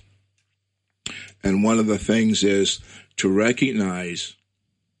us. And one of the things is to recognize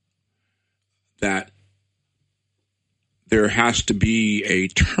that there has to be a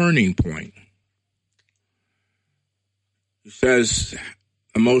turning point. He says,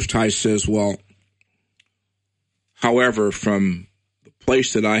 the Most High says, well, however, from the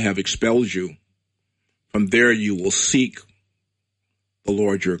place that I have expelled you, from there you will seek the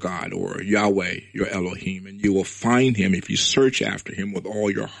Lord your God, or Yahweh your Elohim, and you will find Him if you search after Him with all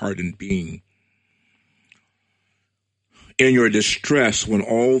your heart and being. In your distress, when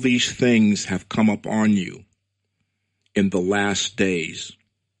all these things have come upon you in the last days,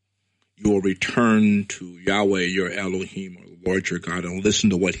 you will return to Yahweh your Elohim, or the Lord your God, and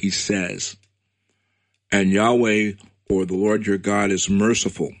listen to what He says. And Yahweh, or the Lord your God, is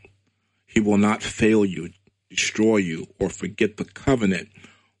merciful. He will not fail you, destroy you, or forget the covenant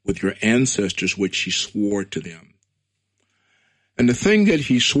with your ancestors which He swore to them. And the thing that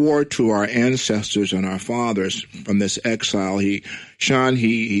He swore to our ancestors and our fathers from this exile,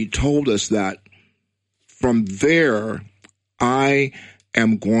 He told us that from there, I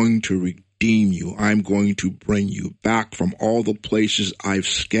am going to redeem you. I'm going to bring you back from all the places I've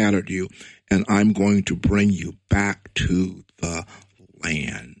scattered you, and I'm going to bring you back to the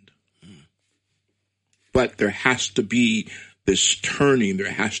land. But there has to be this turning.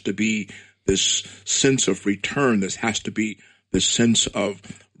 There has to be this sense of return. There has to be this sense of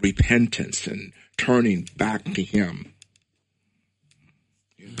repentance and turning back to Him.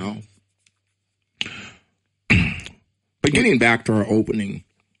 But getting back to our opening,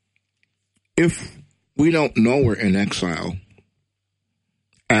 if we don't know we're in exile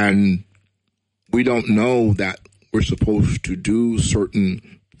and we don't know that we're supposed to do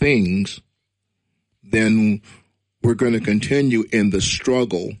certain things, then we're going to continue in the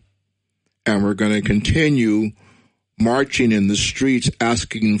struggle, and we're going to continue marching in the streets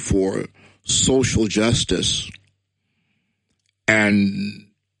asking for social justice. And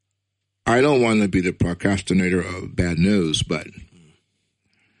I don't want to be the procrastinator of bad news, but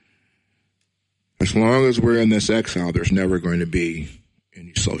as long as we're in this exile, there's never going to be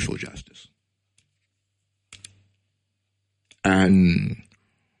any social justice. And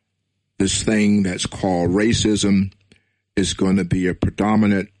this thing that's called racism is going to be a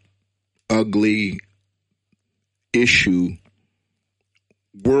predominant, ugly issue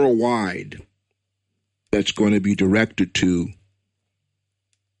worldwide that's going to be directed to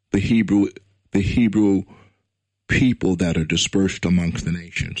the Hebrew people that are dispersed amongst the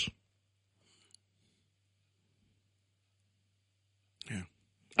nations. Yeah.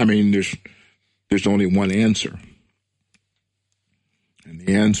 I mean, there's only one answer. And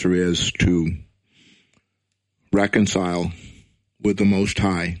the answer is to reconcile with the Most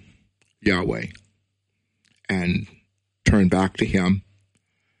High, Yahweh, and turn back to Him,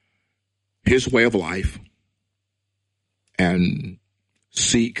 His way of life, and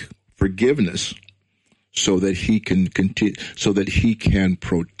seek forgiveness so that He can continue, so that He can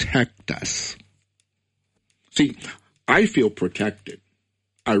protect us. See, I feel protected.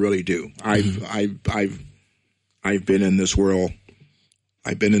 I really do. I've been in this world.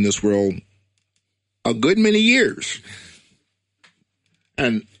 I've been in this world a good many years.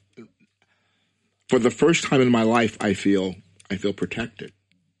 And for the first time in my life, I feel protected.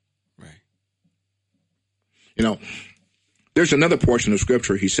 Right. There's another portion of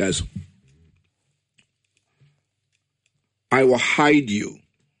Scripture. He says, I will hide you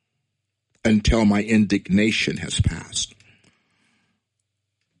until my indignation has passed.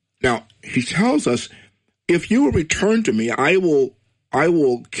 Now, He tells us, if you will return to me, I will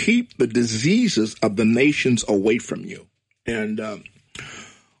keep the diseases of the nations away from you. And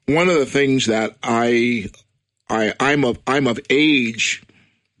one of the things that I'm of age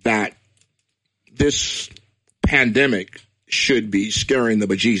that this pandemic should be scaring the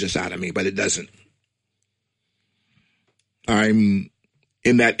bejesus out of me, but it doesn't. I'm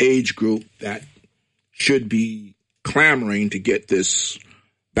in that age group that should be clamoring to get this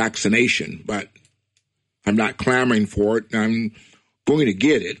vaccination, but I'm not clamoring for it. I'm going to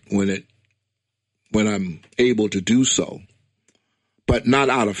get it when I'm able to do so, but not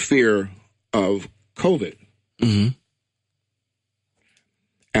out of fear of COVID. Mm-hmm.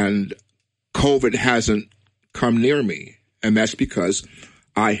 And COVID hasn't come near me, and that's because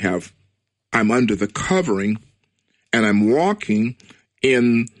I'm under the covering, and I'm walking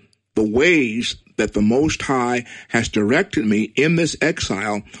in the ways that the Most High has directed me in this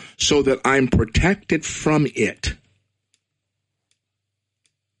exile so that I'm protected from it.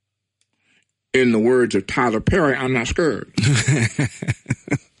 In the words of Tyler Perry, I'm not scared. You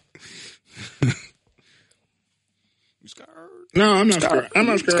scared? No, I'm not scared. I'm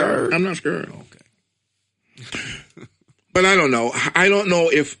not scared. I'm not scared. Okay. But I don't know. I don't know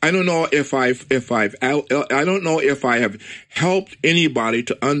if I have helped anybody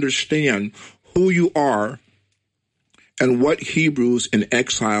to understand who you are and what Hebrews in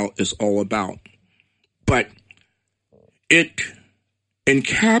exile is all about. But it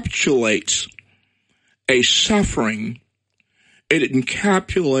encapsulates a suffering. It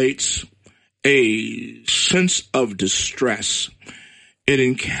encapsulates a sense of distress. It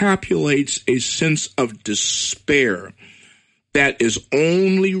encapsulates a sense of despair that is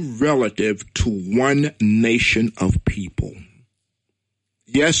only relative to one nation of people.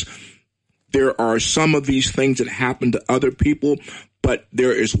 Yes, there are some of these things that happen to other people, but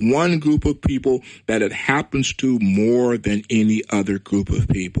there is one group of people that it happens to more than any other group of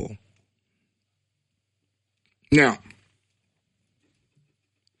people. Now,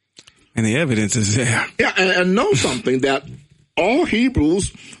 and the evidence is there. Yeah, and know something, that all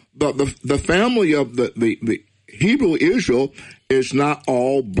Hebrews, the family of the Hebrew Israel is not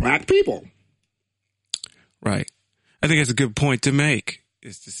all black people. Right. I think that's a good point to make,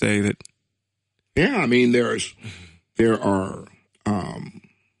 is to say that. Yeah, I mean, there are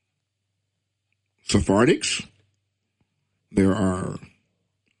Sephardics. There are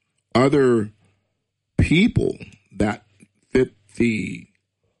other people that fit the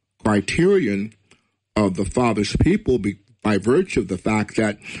criterion of the Father's people by virtue of the fact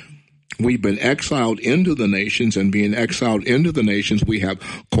that we've been exiled into the nations, and being exiled into the nations, we have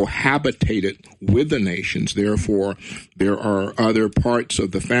cohabitated with the nations. Therefore, there are other parts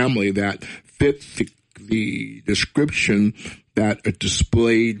of the family that fit the description that are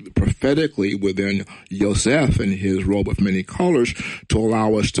displayed prophetically within Yosef and his robe of many colors, to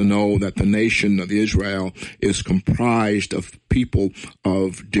allow us to know that the nation of Israel is comprised of people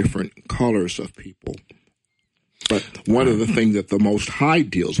of different colors of people. But one of the things that the Most High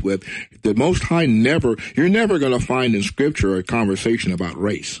deals with, the Most High you're never going to find in Scripture a conversation about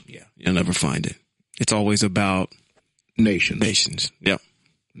race. Yeah, you'll never find it. It's always about nations. Nations, yeah.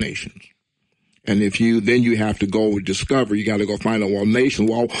 Nations. And then you have to go discover, you got to go find out, nation,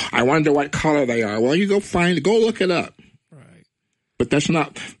 I wonder what color they are. Well, you go look it up. Right. But that's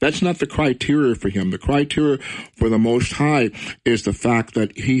not the criteria for him. The criteria for the Most High is the fact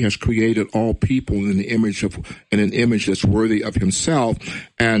that he has created all people in an image that's worthy of himself,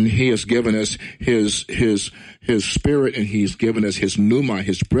 and he has given us his spirit, and he's given us his pneuma,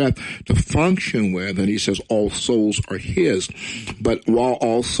 his breath, to function with. And he says all souls are his. But while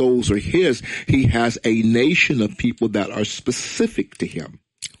all souls are his, he has a nation of people that are specific to him.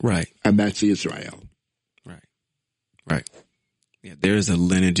 Right. And that's Israel. Right. Right. Yeah, there's a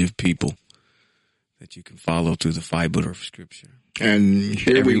lineage of people that you can follow through the fiber of Scripture. And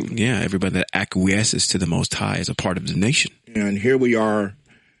everybody that acquiesces to the Most High is a part of the nation. And here we are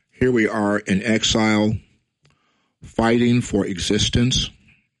in exile, fighting for existence,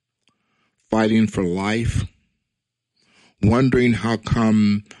 fighting for life, wondering how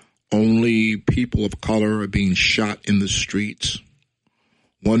come only people of color are being shot in the streets,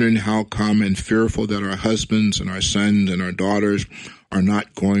 wondering how come, and fearful that our husbands and our sons and our daughters are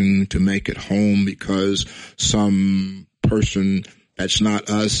not going to make it home because some person that's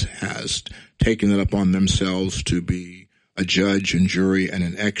not us has taken it upon themselves to be a judge and jury and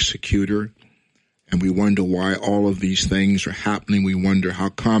an executor. And we wonder why all of these things are happening. We wonder how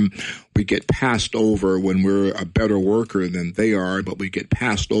come we get passed over when we're a better worker than they are, but we get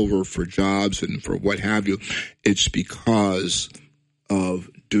passed over for jobs and for what have you. It's because of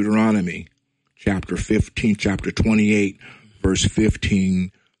Deuteronomy chapter 28, verse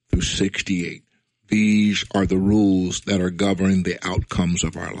 15 through 68. These are the rules that are governing the outcomes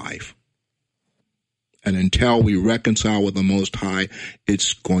of our life. And until we reconcile with the Most High,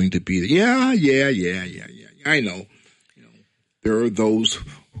 it's going to be, I know. There are those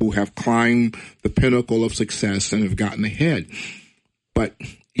who have climbed the pinnacle of success and have gotten ahead. But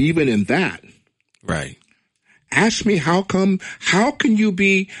even in that, Right. ask me how can you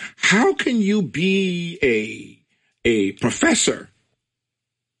be a professor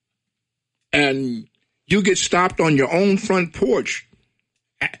and you get stopped on your own front porch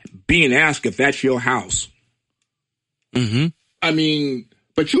being asked if that's your house? Mm-hmm. I mean,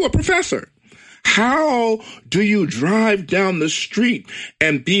 but you're a professor. How do you drive down the street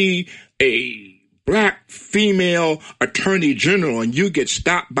and be a black female attorney general and you get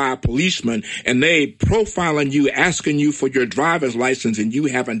stopped by a policeman and they profiling you, asking you for your driver's license and you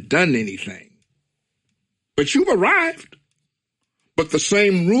haven't done anything? But you've arrived. But the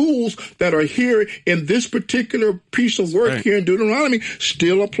same rules that are here in this particular piece of work here in Deuteronomy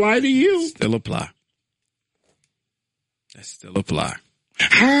still apply to you. Still apply. That still apply.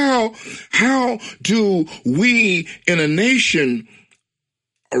 How do we in a nation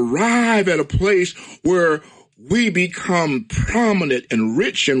arrive at a place where we become prominent and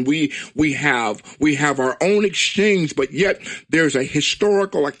rich and we have our own exchange, but yet there's a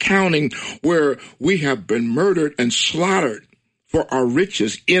historical accounting where we have been murdered and slaughtered for our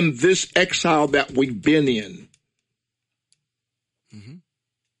riches in this exile that we've been in? Mm-hmm.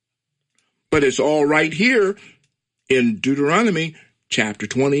 But it's all right here in Deuteronomy chapter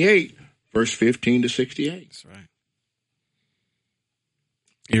 28, verse 15 to 68. That's right.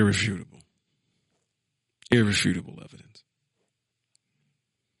 Irrefutable evidence.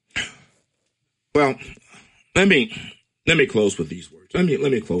 Well, let me close with these words. Let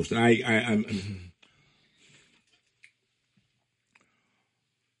me close.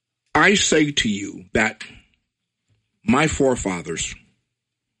 I say to you that my forefathers,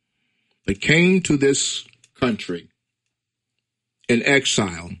 they came to this country in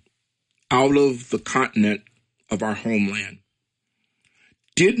exile out of the continent of our homeland,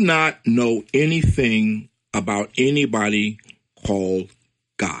 did not know anything about anybody called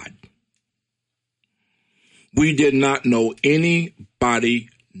God. We did not know anybody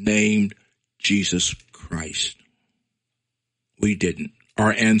named Jesus Christ. We didn't.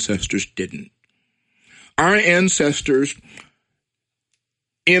 Our ancestors didn't. Our ancestors,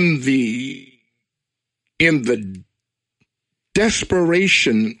 in the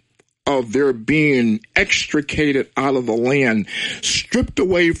desperation of their being extricated out of the land, stripped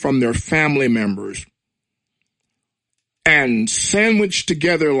away from their family members, and sandwiched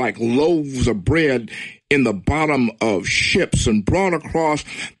together like loaves of bread in the bottom of ships and brought across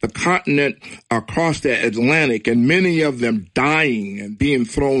the continent, across the Atlantic, and many of them dying and being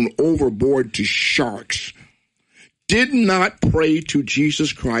thrown overboard to sharks, did not pray to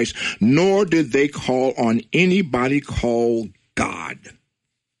Jesus Christ, nor did they call on anybody called God.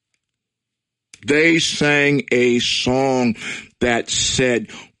 They sang a song that said,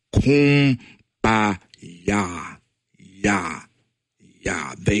 Kumbaya, Yah.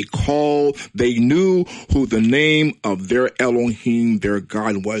 They knew who the name of their Elohim, their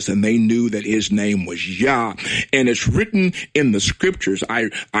God, was, and they knew that his name was Yah. And it's written in the scriptures.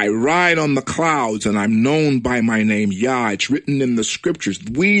 I ride on the clouds and I'm known by my name, Yah. It's written in the scriptures.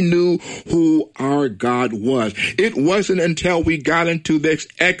 We knew who our God was. It wasn't until we got into this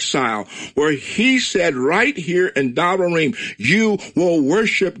exile where he said right here in Devarim, you will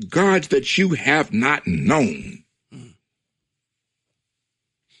worship gods that you have not known.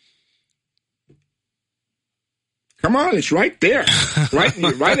 Come on, it's right there, right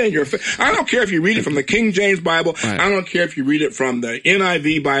in your face. I don't care if you read it from the King James Bible. Right. I don't care if you read it from the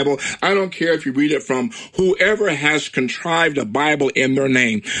NIV Bible. I don't care if you read it from whoever has contrived a Bible in their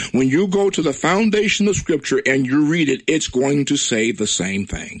name. When you go to the foundation of Scripture and you read it, it's going to say the same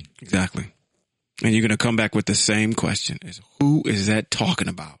thing. Exactly. And you're going to come back with the same question. Who is that talking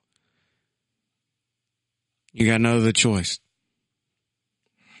about? You got no other choice.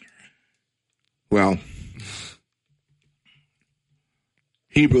 Well,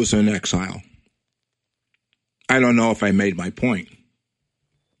 Hebrews in exile. I don't know if I made my point.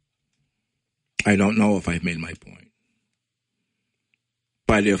 I don't know if I've made my point.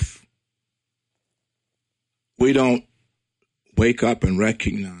 But if we don't wake up and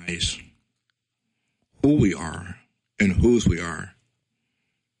recognize who we are and whose we are,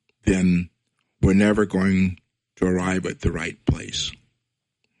 then we're never going to arrive at the right place.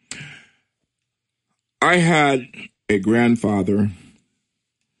 I had a grandfather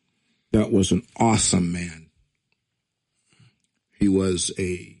that was an awesome man. He was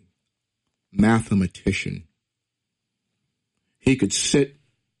a mathematician. He could sit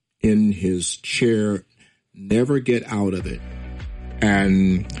in his chair, never get out of it,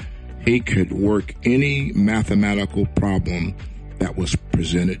 and he could work any mathematical problem that was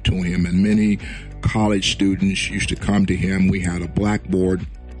presented to him. And many college students used to come to him. We had a blackboard,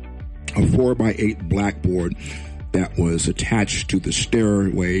 a 4x8 blackboard that was attached to the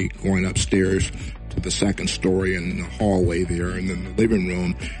stairway going upstairs to the second story and the hallway there and then the living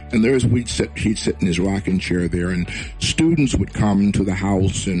room. And he'd sit in his rocking chair there, and students would come to the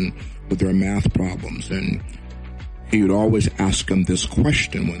house and with their math problems. And he would always ask them this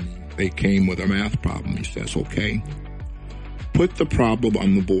question when they came with a math problem. He says, okay, put the problem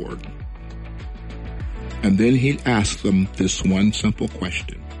on the board. And then he'd ask them this one simple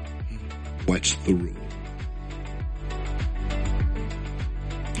question. What's the rule?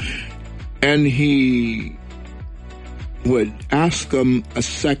 And he would ask them a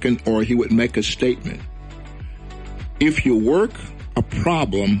second, or he would make a statement. If you work a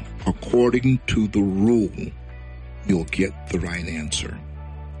problem according to the rule, you'll get the right answer.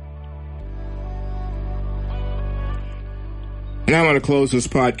 And I want to close this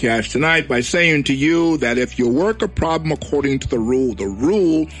podcast tonight by saying to you that if you work a problem according to the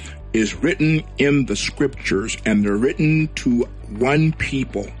rule is written in the scriptures, and they're written to one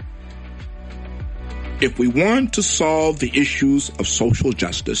people. If we want to solve the issues of social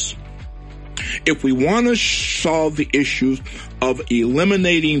justice, if we want to solve the issues of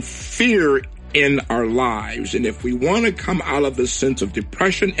eliminating fear in our lives, and if we want to come out of this sense of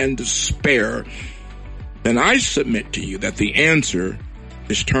depression and despair, then I submit to you that the answer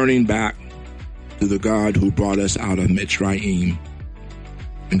is turning back to the God who brought us out of Mitzrayim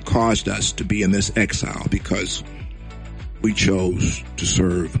and caused us to be in this exile because we chose to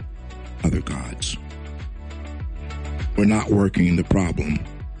serve other gods. We're not working the problem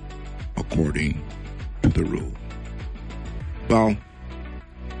according to the rule. Well,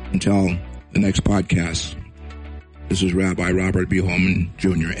 until the next podcast, this is Rabbi Robert B. Holman,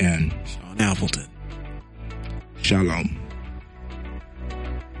 Jr. and Sean Appleton. Shalom.